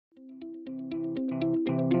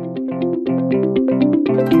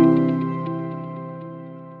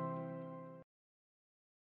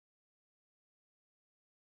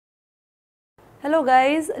Now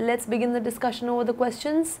guys, let's begin the discussion over the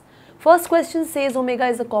questions. First question says omega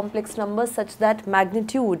is a complex number such that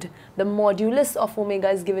magnitude, the modulus of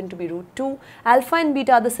omega is given to be √2. Alpha and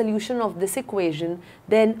beta are the solution of this equation.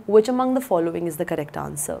 Then which among the following is the correct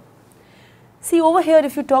answer? See over here,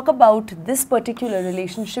 if you talk about this particular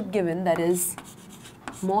relationship given, that is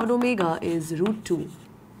mod omega is √2.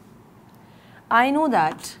 I know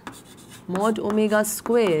that mod omega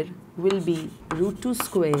square will be √2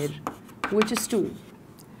 square, which is 2.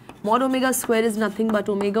 Mod omega square is nothing but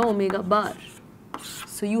omega bar.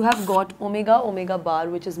 So you have got omega bar,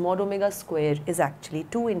 which is mod omega square, is actually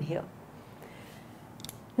 2 in here.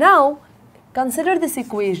 Now consider this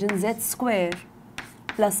equation, z square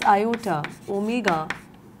plus iota omega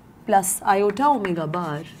plus iota omega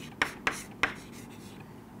bar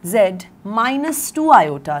z minus 2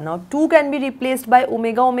 iota. Now 2 can be replaced by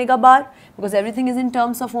omega bar because everything is in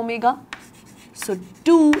terms of omega. So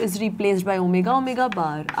 2 is replaced by omega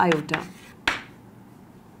bar iota.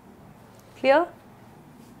 Clear?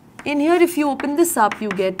 In here, if you open this up, you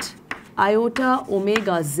get iota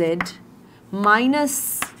omega z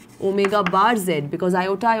minus omega bar z, because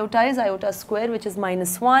iota is iota square, which is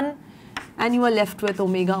 -1, and you are left with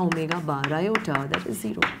omega bar iota, that is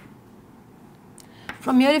 0.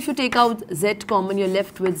 From here, if you take out z common, you are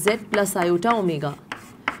left with z plus iota omega.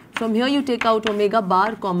 From here you take out omega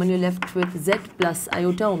bar common, you are left with z plus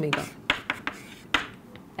iota omega.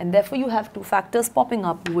 And therefore you have two factors popping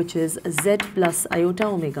up, which is z plus iota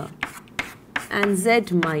omega and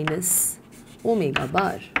z minus omega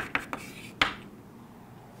bar.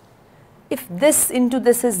 If this into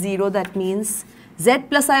this is 0, that means z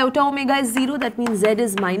plus iota omega is 0, that means z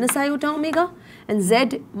is minus iota omega, and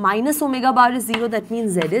z minus omega bar is 0, that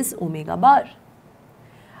means z is omega bar.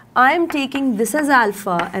 I am taking this as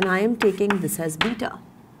alpha and I am taking this as beta.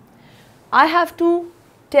 I have to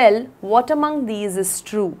tell what among these is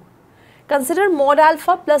true. Consider mod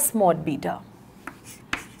alpha plus mod beta.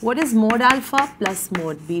 What is mod alpha plus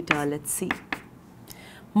mod beta? Let's see.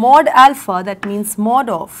 Mod alpha, that means mod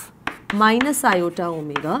of minus iota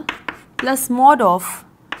omega plus mod of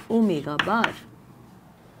omega bar.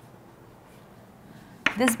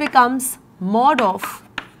 This becomes mod of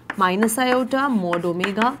minus iota mod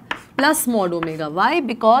omega plus mod omega. Why?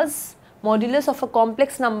 Because modulus of a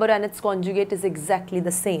complex number and its conjugate is exactly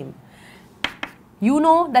the same. You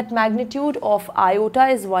know that magnitude of iota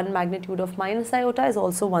is 1, magnitude of minus iota is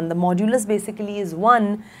also 1. The modulus basically is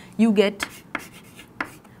 1. You get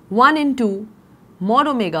 1 into mod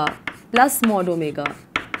omega plus mod omega,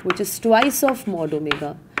 which is twice of mod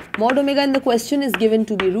omega. Mod omega in the question is given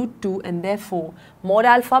to be √2, and therefore mod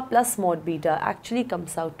alpha plus mod beta actually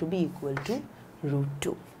comes out to be equal to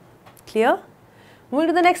 √2. Clear? Moving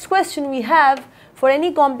to the next question, we have for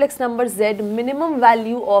any complex number z, minimum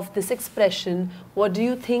value of this expression, what do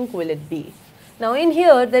you think will it be? Now in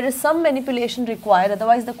here there is some manipulation required,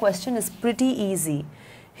 otherwise the question is pretty easy.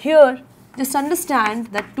 Here just understand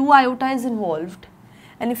that 2 iota is involved.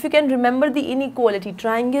 And if you can remember the inequality,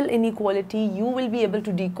 triangle inequality, you will be able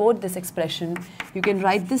to decode this expression. You can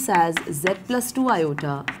write this as z plus 2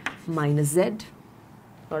 iota minus z,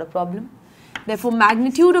 not a problem. Therefore,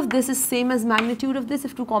 magnitude of this is same as magnitude of this.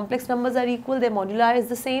 If two complex numbers are equal, their moduli is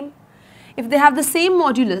the same. If they have the same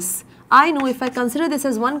modulus, I know if I consider this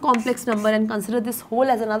as one complex number and consider this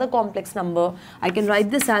whole as another complex number, I can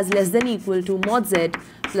write this as less than equal to mod z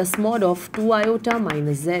plus mod of 2 iota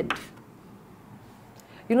minus z.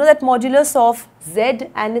 You know that modulus of z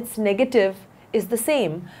and its negative is the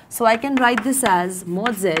same. So I can write this as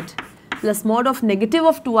mod z plus mod of negative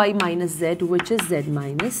of 2i minus z, which is z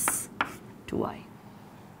minus 2i.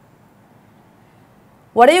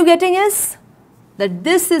 What are you getting is that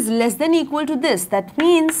this is less than equal to this. That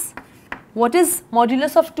means what is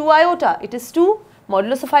modulus of 2 iota? It is 2.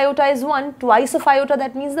 Modulus of iota is 1, twice of iota,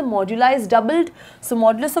 that means the moduli is doubled. So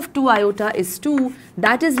modulus of 2 iota is 2,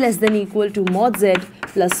 that is less than equal to mod z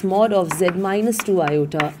plus mod of z minus 2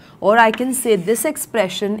 iota. Or I can say this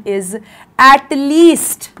expression is at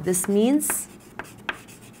least, this means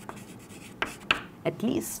at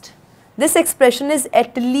least. This expression is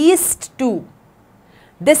at least 2.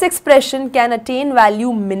 This expression can attain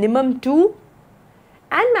value minimum 2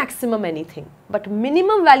 and maximum anything, but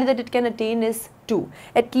minimum value that it can attain is 2.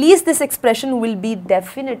 At least this expression will be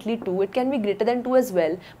definitely 2. It can be greater than 2 as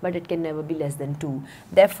well, but it can never be less than 2.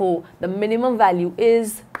 Therefore, the minimum value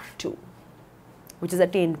is 2, which is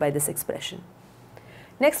attained by this expression.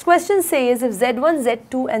 Next question says if z1,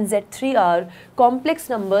 z2 and z3 are complex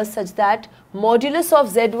numbers such that modulus of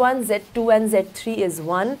z1, z2 and z3 is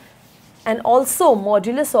 1, and also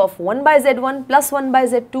modulus of 1 by z1 plus 1 by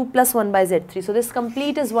z2 plus 1 by z3. So this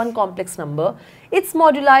complete is one complex number. Its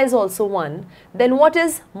moduli is also 1. Then what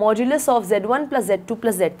is modulus of z1 plus z2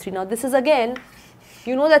 plus z3? Now this is again,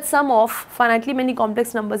 you know that sum of finitely many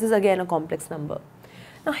complex numbers is again a complex number.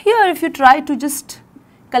 Now here if you try to just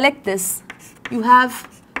collect this, you have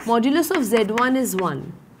modulus of z1 is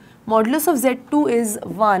 1, modulus of z2 is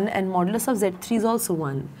 1 and modulus of z3 is also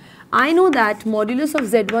 1. I know that modulus of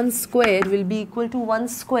z1 square will be equal to 1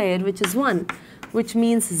 square, which is 1, which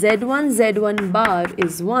means z1 bar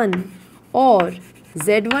is 1 or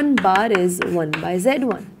z1 bar is 1 by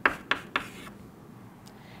z1.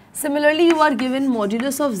 Similarly, you are given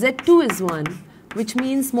modulus of z2 is 1, which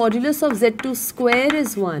means modulus of z2 square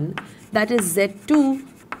is 1, that is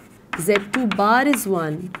z2 bar is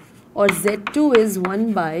 1 or z2 is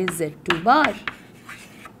 1 by z2 bar.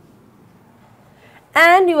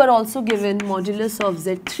 And you are also given modulus of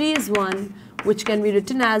z3 is 1, which can be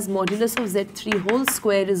written as modulus of z3 whole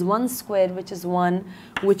square is 1 square, which is 1,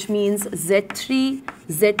 which means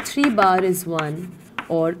z3 bar is 1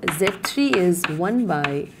 or z3 is 1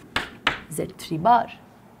 by z3 bar.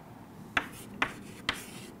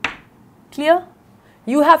 Clear?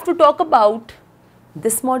 You have to talk about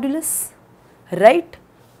this modulus, right?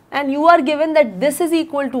 And you are given that this is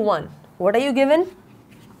equal to 1. What are you given?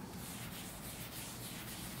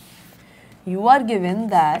 You are given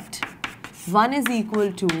that 1 is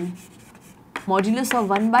equal to modulus of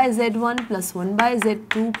 1 by z1 plus 1 by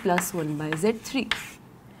z2 plus 1 by z3.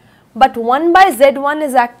 But 1 by z1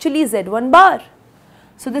 is actually z1 bar.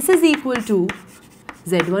 So this is equal to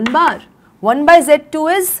z1 bar. 1 by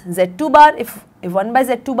z2 is z2 bar. If 1 by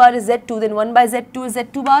z2 bar is z2, then 1 by z2 is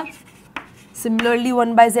z2 bar. Similarly,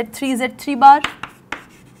 1 by z3 is z3 bar.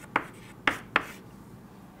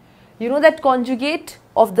 You know that conjugate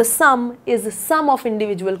of the sum is the sum of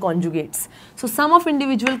individual conjugates. So sum of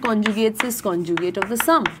individual conjugates is conjugate of the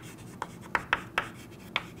sum.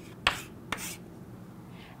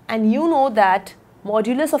 And you know that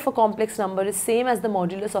modulus of a complex number is same as the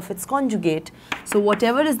modulus of its conjugate. So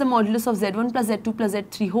whatever is the modulus of z1 plus z2 plus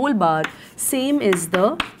z3 whole bar, same is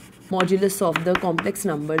the modulus of the complex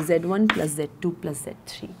number z1 plus z2 plus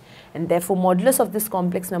z3. And therefore modulus of this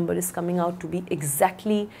complex number is coming out to be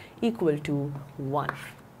exactly equal to 1.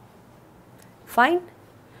 Fine.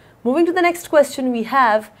 Moving to the next question, we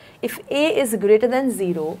have if a is greater than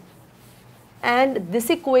 0 and this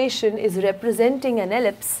equation is representing an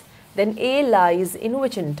ellipse, then a lies in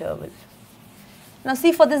which interval? Now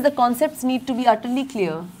see, for this the concepts need to be utterly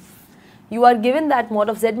clear. You are given that mod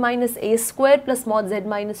of z minus a square plus mod z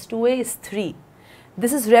minus 2a is 3.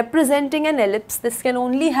 This is representing an ellipse. This can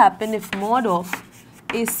only happen if mod of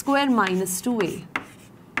a square minus 2a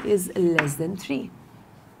is less than 3.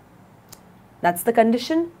 That's the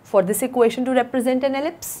condition for this equation to represent an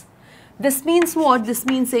ellipse. This means what? This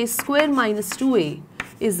means a square minus 2a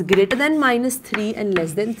is greater than minus 3 and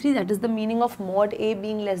less than 3. That is the meaning of mod a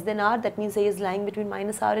being less than r. That means a is lying between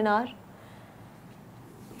minus r and r.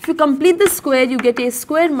 If you complete the square, you get a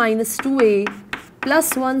square minus 2a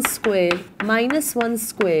plus 1 square minus 1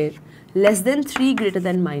 square less than 3 greater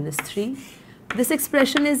than minus 3. This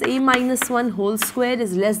expression is a minus 1 whole square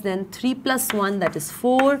is less than 3 plus 1, that is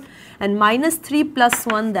 4, and minus 3 plus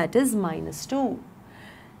 1, that is minus 2.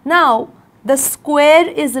 Now, the square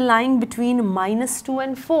is lying between minus 2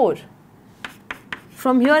 and 4.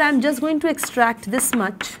 From here, I am just going to extract this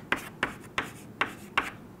much.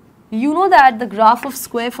 You know that the graph of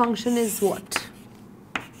square function is what?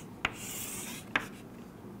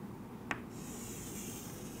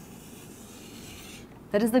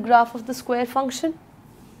 That is the graph of the square function.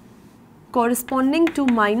 Corresponding to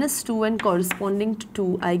minus 2 and corresponding to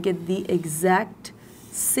 2, I get the exact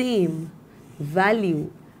same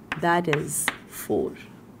value, that is 4.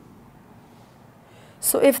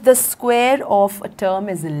 So if the square of a term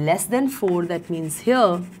is less than 4, that means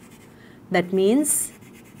here, that means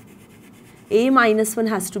a minus 1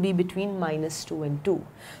 has to be between minus 2 and 2.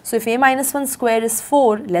 So if a minus 1 square is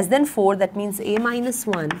 4, less than 4, that means a minus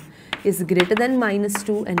 1 is greater than minus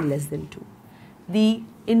 2 and less than 2. The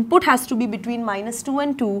input has to be between minus 2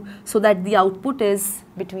 and 2 so that the output is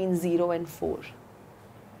between 0 and 4.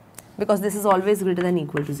 Because this is always greater than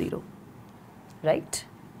equal to 0, right?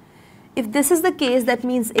 If this is the case, that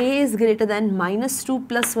means a is greater than minus 2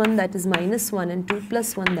 plus 1, that is minus 1, and 2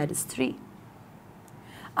 plus 1, that is 3.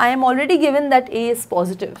 I am already given that a is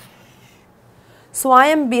positive. So I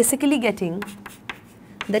am basically getting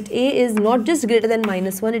that a is not just greater than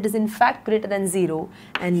minus 1, it is in fact greater than 0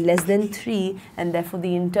 and less than 3, and therefore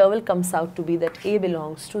the interval comes out to be that a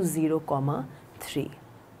belongs to 0, 3.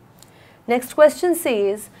 Next question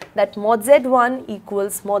says that mod z1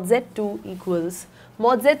 equals mod z2 equals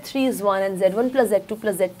mod z3 is 1 and z1 plus z2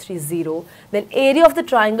 plus z3 is 0. Then area of the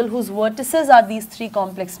triangle whose vertices are these three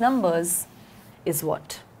complex numbers is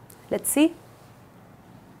what? Let's see.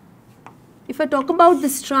 If I talk about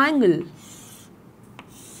this triangle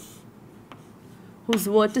whose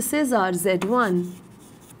vertices are z1,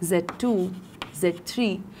 z2,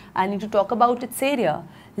 z3, I need to talk about its area.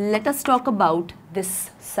 Let us talk about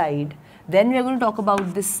this side. Then we are going to talk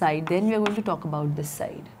about this side. Then we are going to talk about this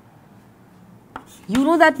side. You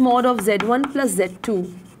know that mod of z1 plus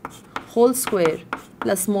z2 whole square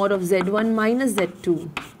plus mod of z1 minus z2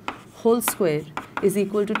 whole square is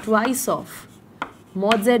equal to twice of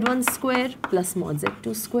mod z1 square plus mod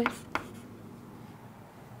z2 square.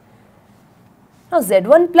 Now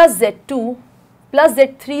z1 plus z2 plus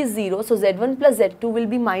z3 is 0. So z1 plus z2 will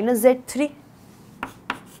be minus z3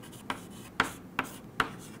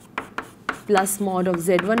 plus mod of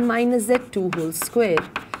z1 minus z2 whole square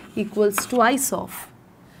equals twice of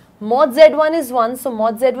mod z1 is 1, so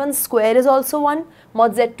mod z1 square is also 1,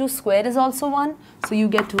 mod z2 square is also 1, so you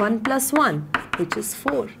get 1 plus 1, which is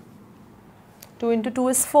 4. 2 into 2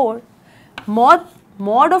 is 4.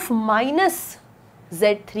 Mod of minus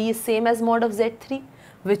z3 is same as mod of z3,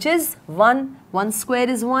 which is 1. 1 square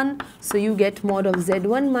is 1, so you get mod of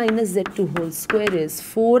z1 minus z2 whole square is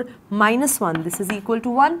 4 minus 1. This is equal to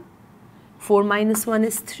 1. 4 minus 1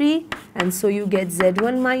 is 3, and so you get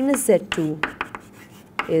z1 minus z2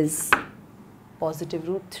 is positive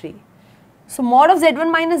root 3. So mod of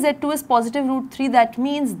z1 minus z2 is positive root 3. That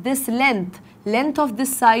means this length of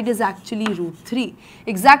this side is actually root 3.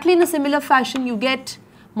 Exactly in a similar fashion, you get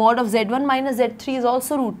mod of z1 minus z3 is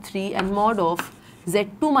also root 3 and mod of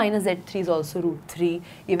z2 minus z3 is also root 3.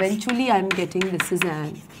 Eventually, I am getting this is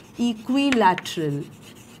an equilateral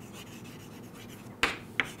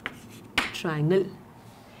triangle,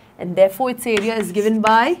 and therefore its area is given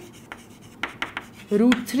by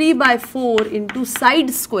root 3 by 4 into side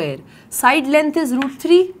square. Side length is root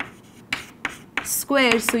 3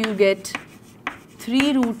 square, so you get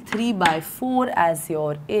 3 root 3 by 4 as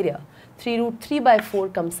your area. 3 root 3 by 4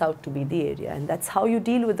 comes out to be the area, and that's how you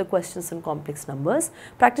deal with the questions on complex numbers.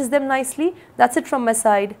 Practice them nicely. That's it from my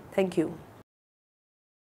side. Thank you.